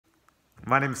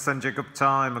My name is Sanjay Gupta.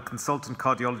 I'm a consultant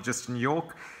cardiologist in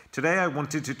York. Today I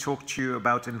wanted to talk to you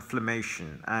about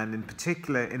inflammation, and in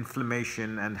particular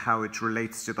inflammation and how it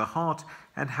relates to the heart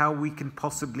and how we can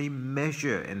possibly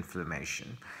measure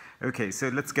inflammation. Okay, so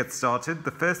let's get started.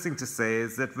 The first thing to say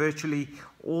is that virtually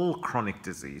all chronic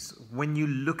disease, when you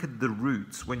look at the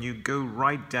roots, when you go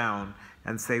right down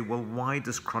and say, well, why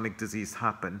does chronic disease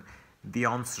happen? The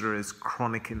answer is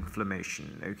chronic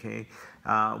inflammation, okay?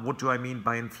 What do I mean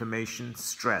by inflammation?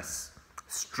 Stress.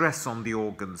 Stress on the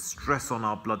organs, stress on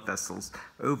our blood vessels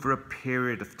over a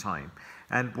period of time.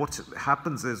 And what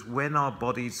happens is when our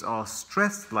bodies are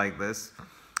stressed like this,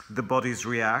 the bodies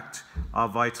react, our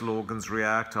vital organs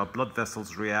react, our blood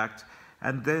vessels react,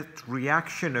 and that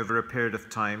reaction over a period of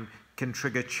time can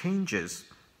trigger changes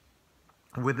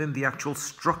within the actual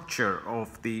structure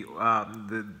of the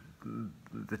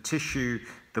tissue,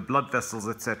 the blood vessels,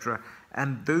 etc.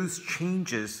 And those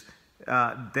changes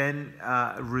then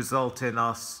result in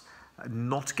us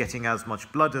not getting as much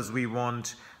blood as we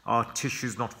want, our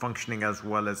tissues not functioning as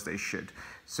well as they should.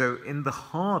 So in the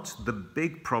heart, the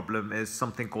big problem is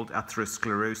something called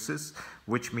atherosclerosis,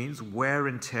 which means wear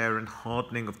and tear and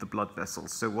hardening of the blood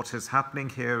vessels. So what is happening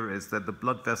here is that the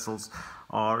blood vessels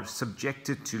are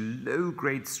subjected to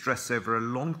low-grade stress over a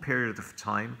long period of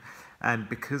time, and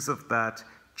because of that,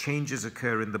 changes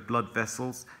occur in the blood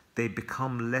vessels. They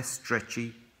become less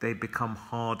stretchy, they become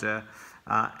harder,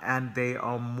 and they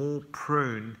are more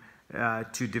prone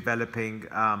to developing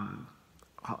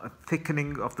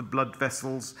thickening of the blood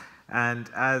vessels. And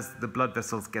as the blood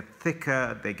vessels get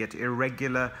thicker, they get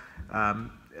irregular.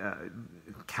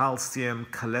 Calcium,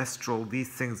 cholesterol, these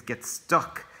things get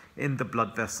stuck in the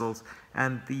blood vessels,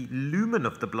 and the lumen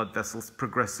of the blood vessels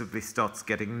progressively starts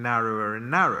getting narrower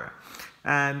and narrower.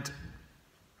 And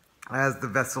as the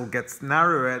vessel gets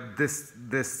narrower, this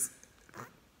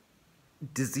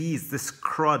disease, this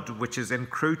crud which is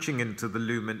encroaching into the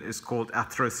lumen, is called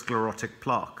atherosclerotic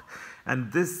plaque.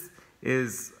 And this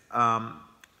is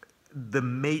the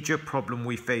major problem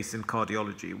we face in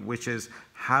cardiology, which is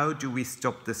how do we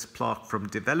stop this plaque from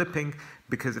developing?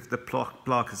 Because if the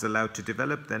plaque is allowed to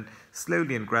develop, then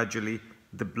slowly and gradually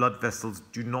the blood vessels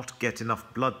do not get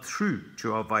enough blood through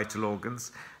to our vital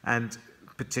organs, and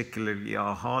particularly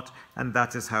our heart, and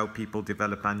that is how people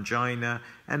develop angina.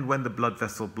 And when the blood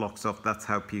vessel blocks off, that's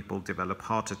how people develop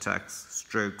heart attacks,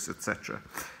 strokes, etc.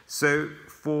 So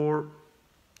for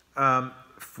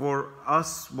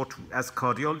us, as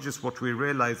cardiologists, what we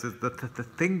realize is that the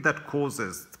thing that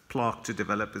causes plaque to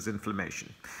develop is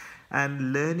inflammation.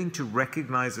 And learning to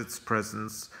recognize its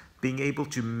presence, being able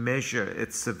to measure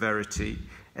its severity,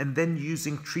 and then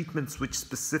using treatments which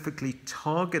specifically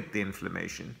target the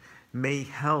inflammation may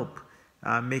help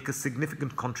make a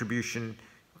significant contribution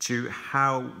to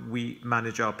how we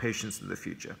manage our patients in the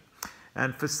future.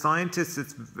 And for scientists,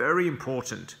 it's very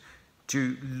important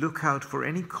to look out for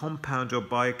any compound or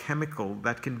biochemical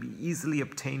that can be easily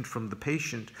obtained from the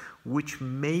patient, which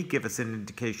may give us an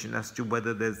indication as to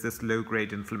whether there's this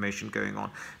low-grade inflammation going on.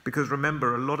 Because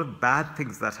remember, a lot of bad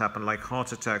things that happen, like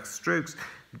heart attacks, strokes,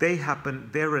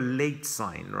 they're a late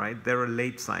sign, right? They're a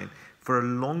late sign. For a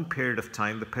long period of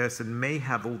time, the person may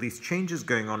have all these changes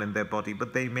going on in their body,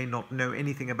 but they may not know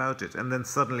anything about it. And then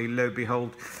suddenly, lo and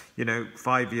behold,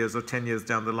 5 years or 10 years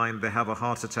down the line, they have a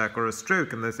heart attack or a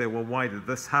stroke, and they say, well, why did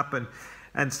this happen?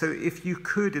 And so if you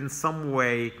could in some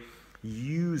way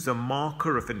use a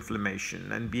marker of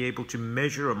inflammation and be able to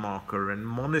measure a marker and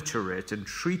monitor it and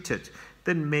treat it,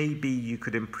 then maybe you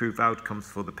could improve outcomes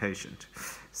for the patient.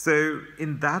 So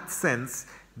in that sense,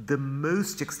 the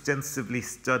most extensively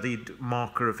studied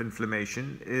marker of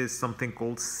inflammation is something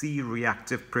called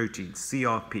C-reactive protein,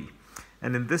 CRP.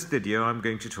 And in this video, I'm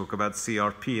going to talk about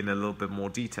CRP in a little bit more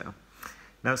detail.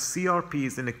 Now, CRP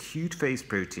is an acute phase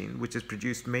protein which is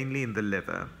produced mainly in the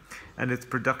liver, and its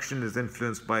production is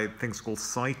influenced by things called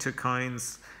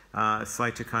cytokines.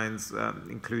 Cytokines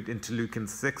include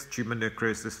interleukin-6, tumor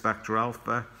necrosis factor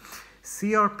alpha.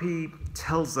 CRP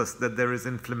tells us that there is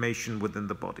inflammation within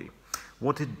the body.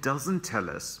 What it doesn't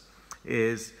tell us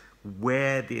is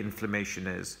where the inflammation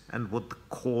is and what the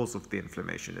cause of the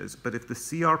inflammation is. But if the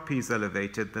CRP is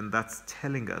elevated, then that's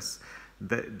telling us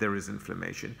that there is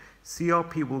inflammation.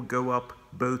 CRP will go up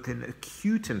both in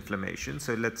acute inflammation.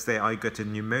 So let's say I get a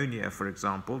pneumonia, for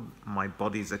example, my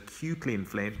body is acutely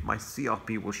inflamed, my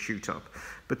CRP will shoot up.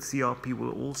 But CRP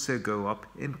will also go up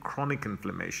in chronic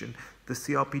inflammation. The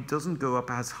CRP doesn't go up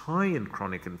as high in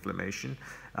chronic inflammation,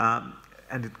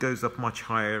 and it goes up much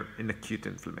higher in acute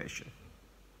inflammation.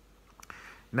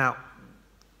 Now,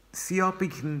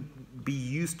 CRP can be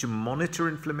used to monitor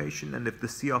inflammation, and if the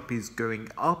CRP is going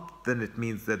up, then it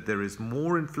means that there is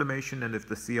more inflammation, and if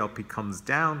the CRP comes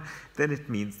down, then it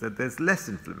means that there's less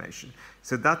inflammation.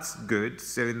 So that's good.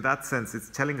 So in that sense, it's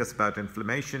telling us about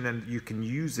inflammation, and you can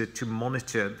use it to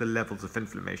monitor the levels of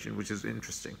inflammation, which is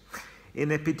interesting. In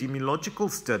epidemiological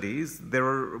studies,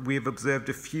 we have observed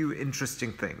a few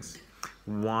interesting things.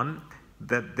 One,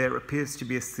 that there appears to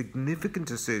be a significant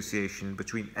association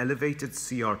between elevated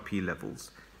CRP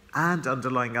levels and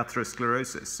underlying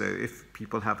atherosclerosis. So if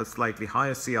people have a slightly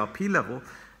higher CRP level,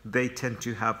 they tend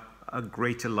to have a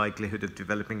greater likelihood of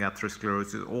developing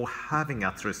atherosclerosis or having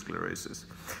atherosclerosis.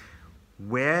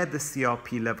 Where the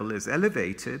CRP level is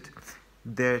elevated,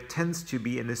 there tends to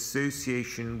be an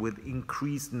association with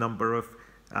increased number of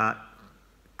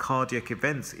cardiac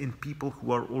events in people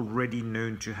who are already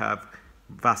known to have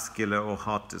vascular or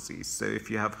heart disease. So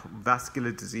if you have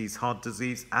vascular disease, heart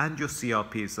disease, and your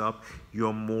CRP is up,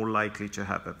 you're more likely to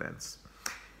have events.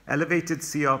 Elevated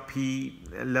CRP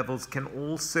levels can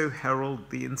also herald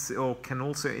can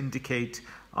also indicate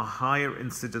a higher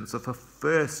incidence of a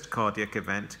first cardiac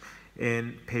event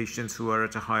in patients who are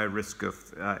at a higher risk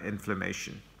of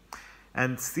inflammation.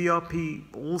 And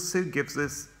CRP also gives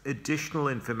us additional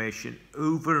information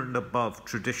over and above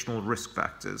traditional risk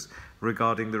factors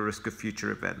regarding the risk of future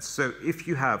events. So if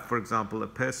you have, for example, a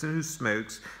person who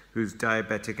smokes, who's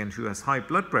diabetic and who has high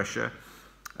blood pressure,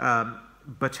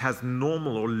 but has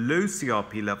normal or low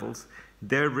CRP levels,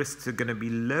 their risks are going to be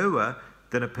lower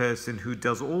than a person who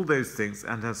does all those things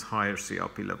and has higher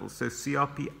CRP levels. So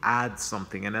CRP adds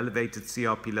something. An elevated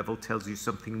CRP level tells you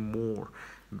something more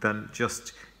than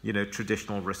just,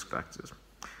 traditional risk factors.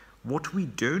 What we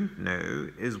don't know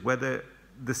is whether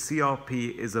the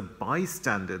CRP is a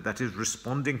bystander that is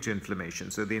responding to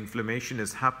inflammation. So the inflammation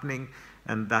is happening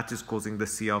and that is causing the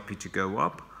CRP to go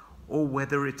up, or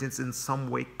whether it is in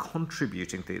some way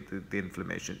contributing to the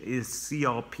inflammation. Is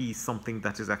CRP something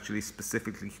that is actually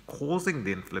specifically causing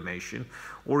the inflammation,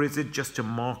 or is it just a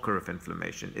marker of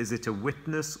inflammation? Is it a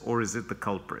witness, or is it the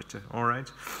culprit? All right,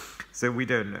 so we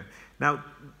don't know. Now,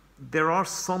 there are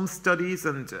some studies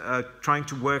and trying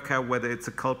to work out whether it's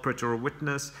a culprit or a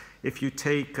witness. If you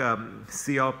take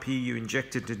CRP, you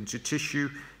inject it into tissue,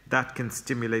 that can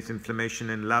stimulate inflammation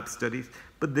in lab studies.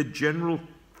 But the general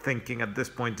thinking at this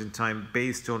point in time,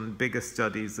 based on bigger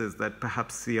studies, is that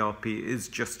perhaps CRP is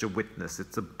just a witness.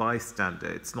 It's a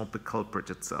bystander. It's not the culprit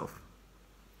itself.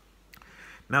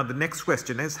 Now, the next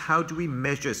question is, how do we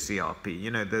measure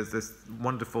CRP? There's this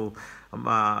wonderful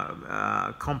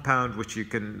compound which you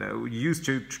can use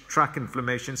to track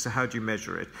inflammation. So how do you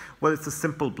measure it? Well, it's a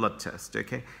simple blood test,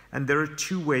 okay? And there are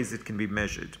two ways it can be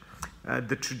measured.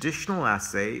 The traditional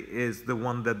assay is the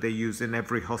one that they use in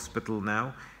every hospital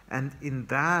now. And in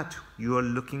that, you are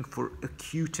looking for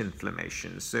acute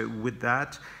inflammation. So with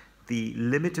that, the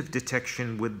limit of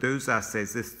detection with those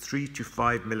assays is 3 to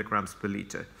 5 milligrams per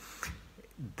liter.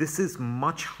 This is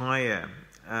much higher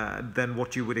than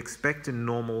what you would expect in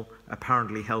normal,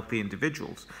 apparently healthy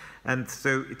individuals. And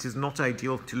so it is not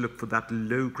ideal to look for that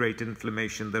low-grade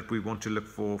inflammation that we want to look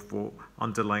for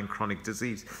underlying chronic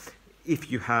disease.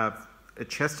 If you have a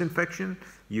chest infection,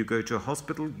 you go to a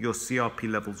hospital, your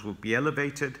CRP levels will be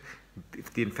elevated.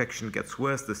 If the infection gets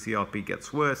worse, the CRP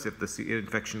gets worse. If the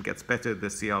infection gets better, the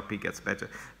CRP gets better.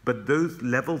 But those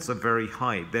levels are very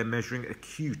high. They're measuring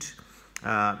acute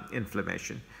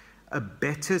inflammation. A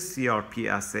better CRP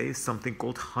assay is something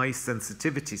called high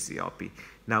sensitivity CRP.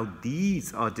 Now,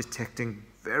 these are detecting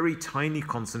very tiny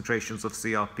concentrations of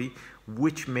CRP,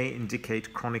 which may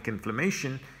indicate chronic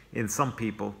inflammation in some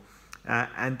people.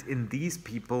 And in these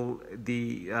people,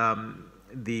 the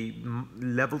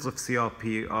levels of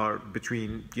CRP are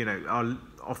are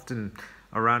often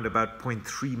around about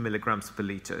 0.3 milligrams per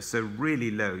liter. So really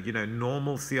low.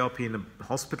 Normal CRP in a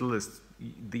hospital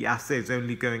the assay is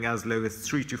only going as low as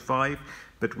 3 to 5,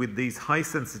 but with these high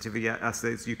sensitivity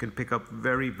assays, you can pick up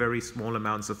very, very small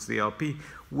amounts of CRP,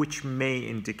 which may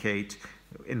indicate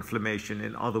inflammation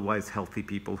in otherwise healthy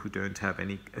people who don't have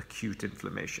any acute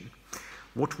inflammation.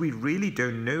 What we really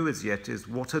don't know as yet is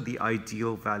what are the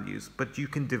ideal values, but you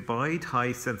can divide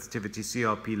high sensitivity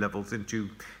CRP levels into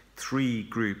 3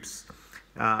 groups.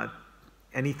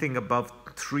 Anything above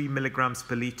 3 milligrams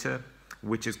per liter,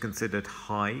 which is considered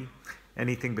high.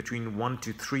 Anything between 1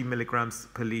 to 3 milligrams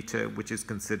per liter, which is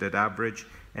considered average.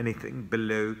 Anything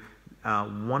below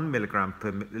 1 milligram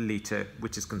per liter,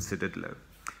 which is considered low.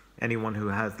 Anyone who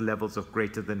has levels of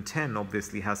greater than 10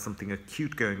 obviously has something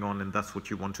acute going on, and that's what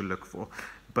you want to look for.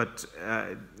 But,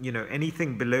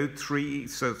 anything below 3,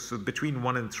 so between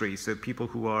 1 and 3, so people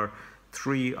who are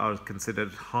 3 are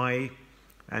considered high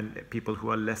and people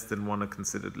who are less than 1 are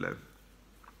considered low.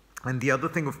 And the other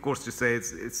thing, of course, to say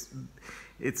is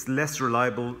it's less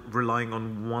reliable relying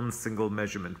on one single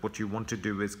measurement. What you want to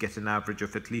do is get an average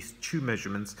of at least 2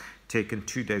 measurements taken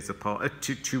 2 days apart,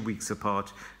 2 weeks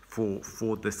apart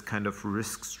for this kind of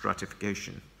risk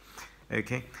stratification.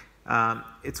 Okay.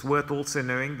 It's worth also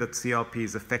knowing that CRP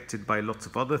is affected by lots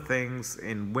of other things.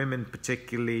 In women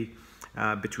particularly,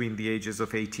 between the ages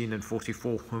of 18 and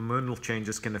 44, hormonal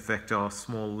changes can affect our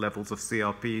small levels of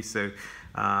CRP. So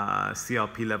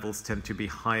CRP levels tend to be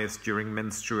highest during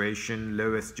menstruation,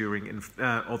 lowest during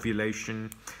ovulation.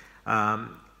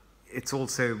 It's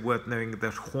also worth knowing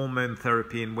that hormone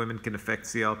therapy in women can affect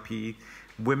CRP.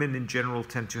 Women in general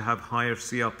tend to have higher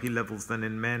CRP levels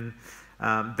than men.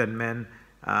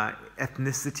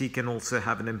 Ethnicity can also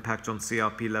have an impact on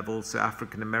CRP levels. So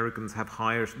African Americans have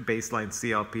higher baseline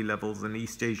CRP levels and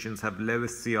East Asians have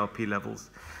lowest CRP levels.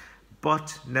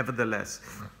 But nevertheless,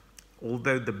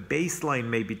 although the baseline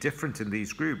may be different in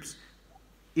these groups,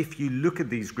 if you look at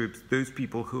these groups, those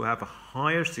people who have a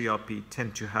higher CRP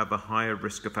tend to have a higher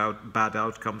risk of bad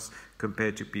outcomes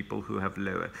compared to people who have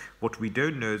lower. What we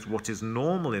don't know is what is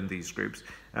normal in these groups,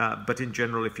 but in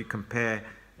general, if you compare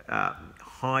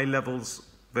high levels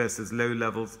versus low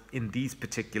levels in these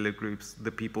particular groups,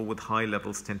 the people with high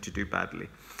levels tend to do badly.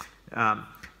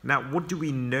 Now, what do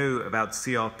we know about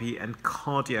CRP and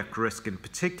cardiac risk in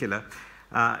particular?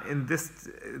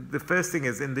 The first thing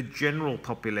is, in the general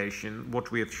population,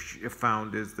 what we have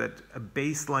found is that a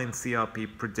baseline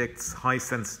CRP predicts, high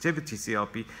sensitivity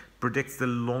CRP predicts the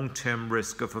long-term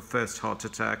risk of a first heart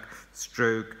attack,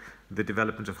 stroke, the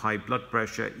development of high blood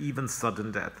pressure, even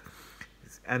sudden death.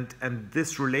 And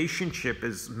this relationship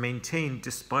is maintained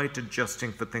despite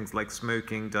adjusting for things like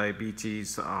smoking,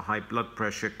 diabetes, high blood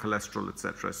pressure, cholesterol,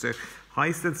 etc. So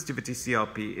high sensitivity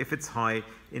CRP, if it's high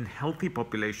in healthy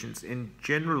populations, in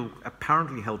general,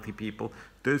 apparently healthy people,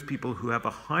 those people who have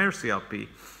a higher CRP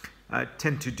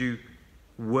tend to do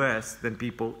worse than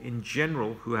people in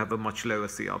general who have a much lower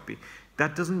CRP.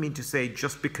 That doesn't mean to say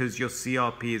just because your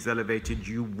CRP is elevated,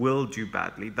 you will do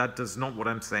badly. That is not what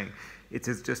I'm saying. It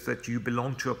is just that you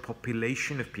belong to a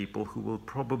population of people who will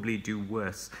probably do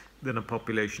worse than a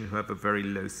population who have a very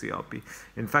low CRP.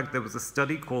 In fact, there was a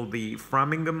study called the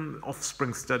Framingham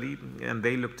Offspring Study, and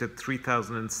they looked at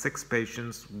 3,006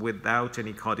 patients without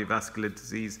any cardiovascular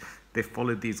disease. They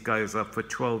followed these guys up for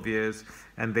 12 years,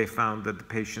 and they found that the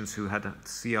patients who had a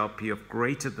CRP of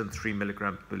greater than 3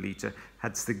 milligrams per liter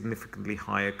had significantly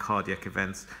higher cardiac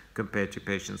events compared to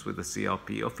patients with a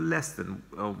CRP of less than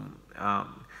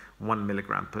 1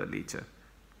 milligram per liter.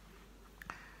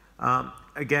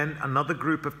 Again, another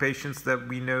group of patients that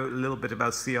we know a little bit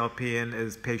about CRP in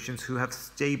is patients who have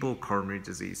stable coronary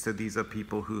disease. So these are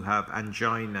people who have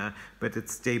angina, but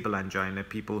it's stable angina,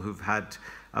 people who've had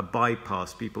a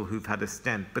bypass, people who've had a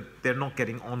stent, but they're not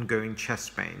getting ongoing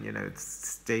chest pain, it's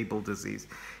stable disease.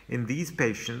 In these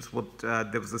patients, there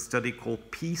was a study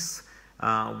called PEACE,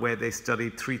 where they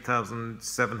studied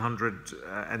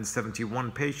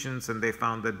 3,771 patients, and they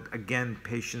found that, again,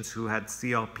 patients who had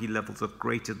CRP levels of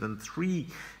greater than 3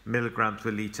 milligrams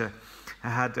per liter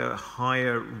had a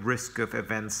higher risk of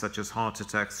events such as heart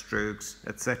attacks, strokes,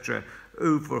 etc.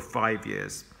 over 5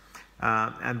 years.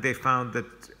 And they found that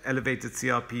elevated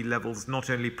CRP levels not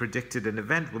only predicted an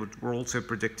event, but were also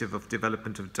predictive of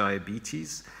development of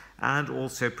diabetes and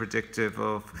also predictive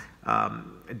of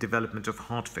development of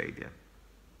heart failure.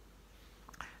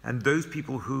 And those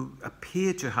people who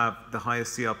appear to have the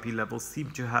highest CRP levels seem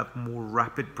to have more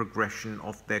rapid progression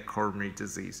of their coronary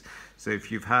disease. So if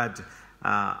you've had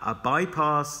a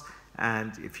bypass,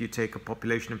 and if you take a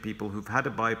population of people who've had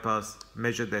a bypass,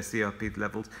 measure their CRP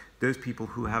levels, those people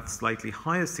who have slightly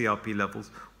higher CRP levels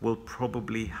will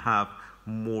probably have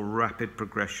more rapid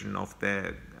progression of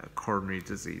their coronary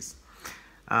disease.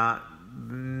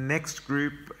 Next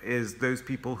group is those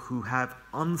people who have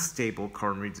unstable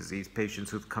coronary disease,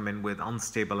 patients who've come in with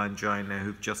unstable angina,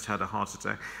 who've just had a heart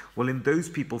attack. Well, in those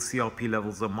people, CRP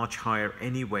levels are much higher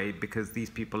anyway because these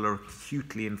people are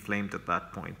acutely inflamed at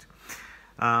that point.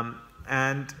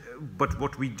 But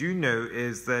what we do know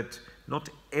is that not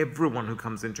everyone who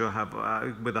comes into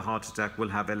with a heart attack will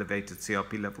have elevated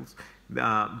CRP levels,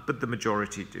 but the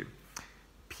majority do.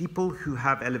 People who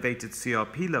have elevated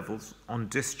CRP levels on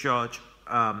discharge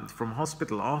from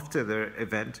hospital after their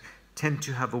event tend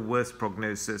to have a worse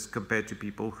prognosis compared to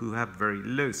people who have very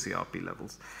low CRP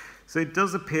levels. So it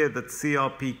does appear that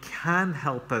CRP can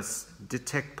help us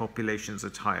detect populations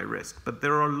at higher risk, but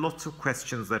there are lots of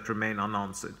questions that remain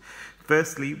unanswered.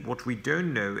 Firstly, what we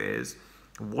don't know is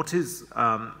what is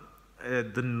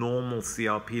the normal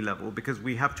CRP level, because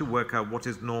we have to work out what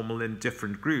is normal in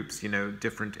different groups, you know,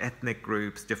 different ethnic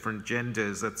groups, different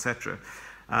genders, etc.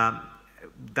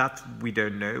 That we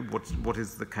don't know. What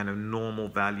is the kind of normal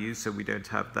value? So we don't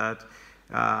have that.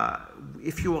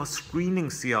 If you are screening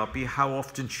CRP, how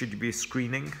often should you be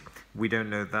screening? We don't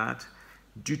know that.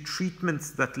 Do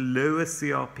treatments that lower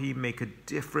CRP make a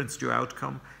difference to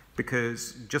outcome?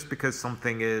 Because just because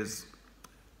something is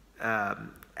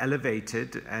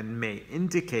elevated and may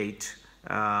indicate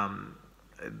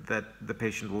that the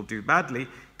patient will do badly,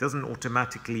 doesn't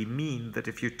automatically mean that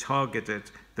if you target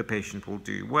it, the patient will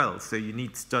do well. So you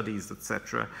need studies,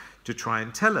 etc., to try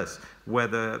and tell us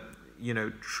whether, you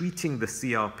know, treating the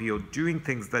CRP or doing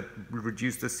things that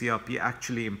reduce the CRP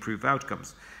actually improve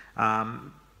outcomes.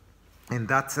 In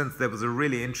that sense, there was a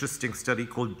really interesting study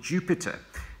called Jupiter.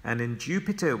 And in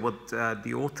Jupiter, what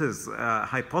the authors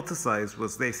hypothesized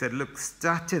was, they said, look,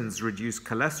 statins reduce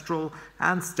cholesterol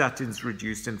and statins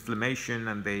reduce inflammation,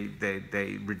 and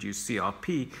they reduce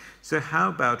CRP. So how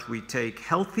about we take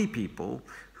healthy people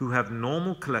who have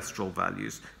normal cholesterol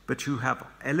values, but who have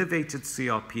elevated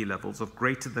CRP levels of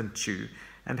greater than 2,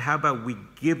 and how about we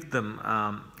give them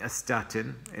a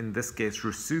statin, in this case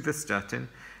rosuvastatin,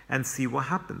 and see what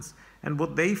happens. And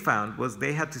what they found was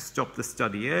they had to stop the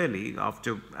study early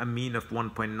after a mean of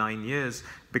 1.9 years,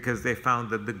 because they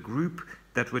found that the group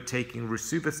that were taking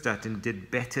rosuvastatin did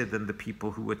better than the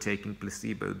people who were taking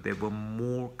placebo. There were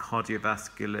more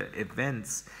cardiovascular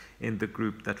events in the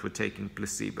group that were taking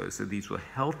placebo. So these were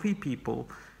healthy people,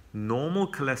 normal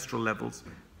cholesterol levels,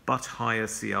 but higher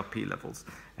CRP levels.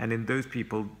 And in those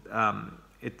people,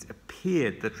 it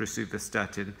appeared that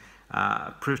rosuvastatin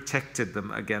protected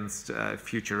them against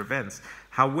future events.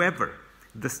 However,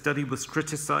 the study was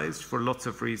criticized for lots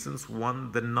of reasons.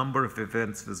 One, the number of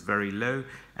events was very low,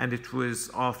 and it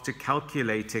was after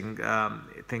calculating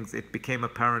things, it became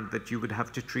apparent that you would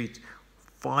have to treat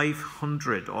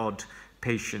 500 odd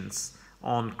patients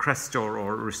on Crestor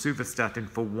or rosuvastatin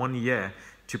for 1 year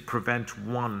to prevent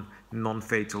one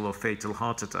non-fatal or fatal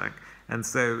heart attack. And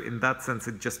so in that sense,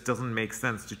 it just doesn't make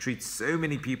sense to treat so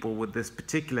many people with this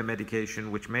particular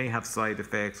medication, which may have side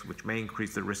effects, which may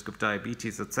increase the risk of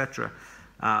diabetes, etc.,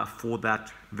 for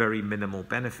that very minimal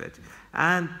benefit.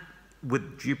 And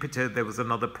with Jupiter, there was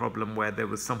another problem where there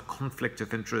was some conflict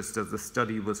of interest, as the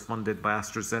study was funded by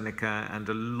AstraZeneca, and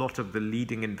a lot of the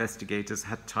leading investigators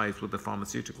had ties with the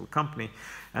pharmaceutical company.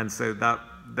 And so that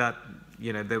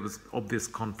you know, there was obvious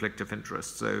conflict of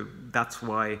interest. So that's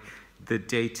why the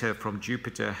data from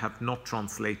Jupiter have not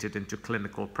translated into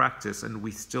clinical practice, and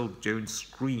we still don't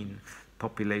screen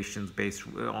populations based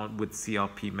on with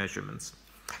CRP measurements.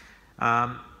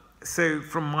 So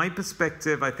from my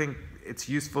perspective, I think it's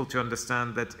useful to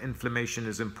understand that inflammation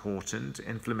is important,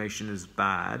 inflammation is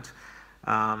bad.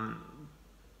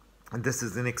 And this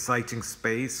is an exciting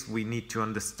space. We need to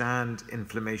understand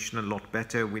inflammation a lot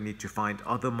better. We need to find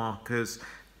other markers,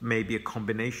 maybe a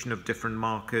combination of different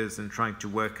markers, and trying to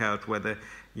work out whether,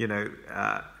 you know,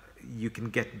 you can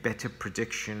get better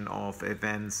prediction of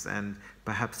events, and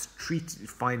perhaps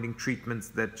finding treatments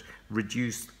that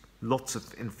reduce lots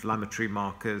of inflammatory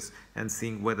markers, and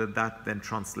seeing whether that then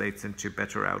translates into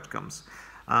better outcomes.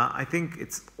 I think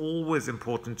it's always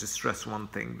important to stress one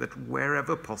thing, that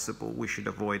wherever possible, we should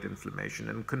avoid inflammation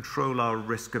and control our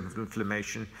risk of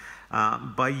inflammation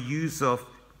by use of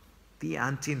the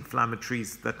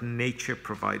anti-inflammatories that nature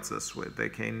provides us with.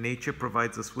 Okay, nature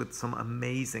provides us with some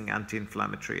amazing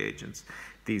anti-inflammatory agents.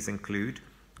 These include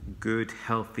good,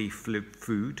 healthy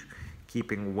food,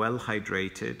 keeping well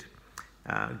hydrated,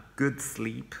 good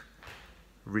sleep,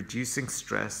 reducing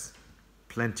stress,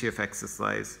 plenty of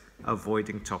exercise,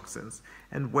 avoiding toxins,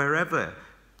 and wherever,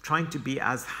 trying to be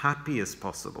as happy as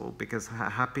possible, because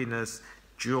happiness,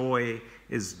 joy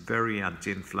is very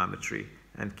anti-inflammatory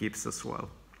and keeps us well.